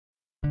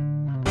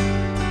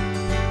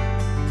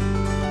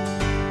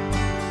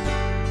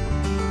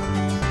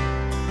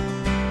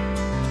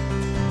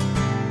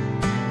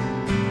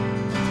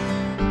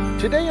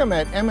Today I'm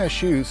at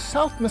MSU's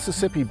South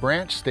Mississippi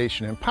Branch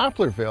Station in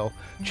Poplarville,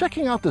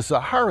 checking out the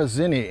Zahara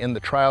Zinnia in the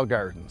trial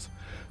gardens.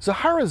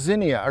 Zahara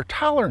Zinnia are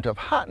tolerant of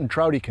hot and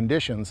droughty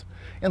conditions,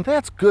 and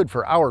that's good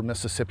for our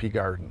Mississippi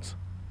gardens.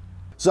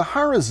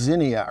 Zahara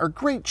Zinnia are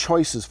great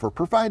choices for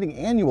providing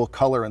annual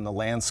color in the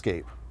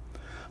landscape.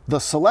 The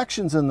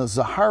selections in the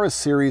Zahara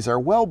series are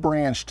well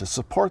branched to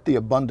support the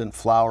abundant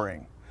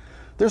flowering.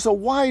 There's a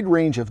wide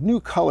range of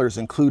new colors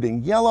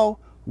including yellow,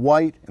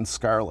 white, and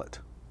scarlet.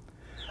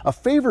 A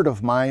favorite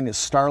of mine is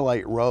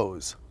Starlight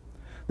Rose.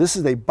 This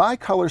is a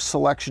bicolor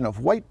selection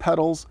of white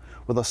petals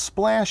with a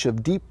splash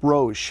of deep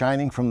rose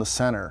shining from the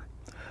center.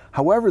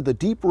 However, the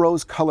deep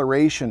rose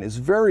coloration is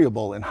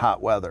variable in hot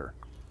weather.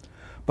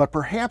 But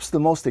perhaps the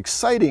most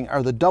exciting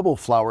are the double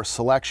flower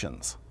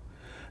selections.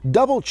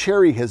 Double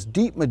Cherry has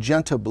deep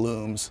magenta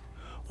blooms,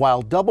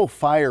 while Double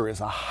Fire is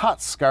a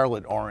hot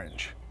scarlet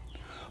orange.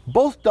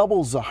 Both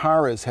double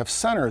Zaharas have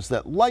centers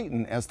that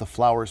lighten as the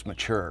flowers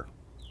mature.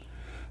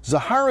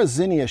 Zahara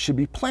Zinnia should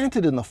be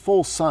planted in the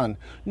full sun,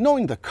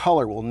 knowing the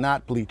color will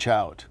not bleach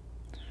out.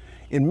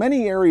 In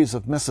many areas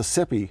of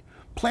Mississippi,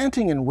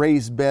 planting in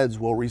raised beds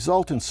will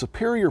result in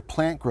superior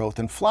plant growth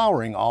and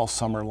flowering all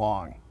summer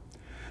long.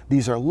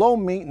 These are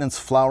low-maintenance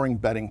flowering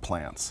bedding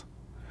plants.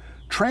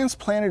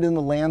 Transplanted in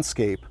the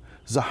landscape,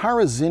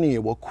 Zahara Zinnia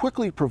will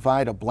quickly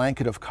provide a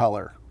blanket of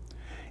color.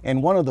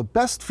 And one of the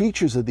best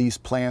features of these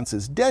plants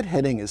is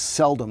deadheading is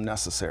seldom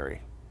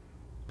necessary.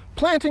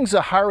 Planting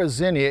Zahara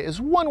Zinnia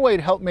is one way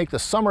to help make the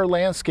summer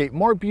landscape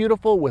more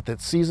beautiful with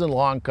its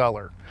season-long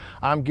color.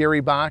 I'm Gary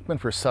Bachman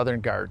for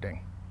Southern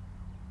Gardening.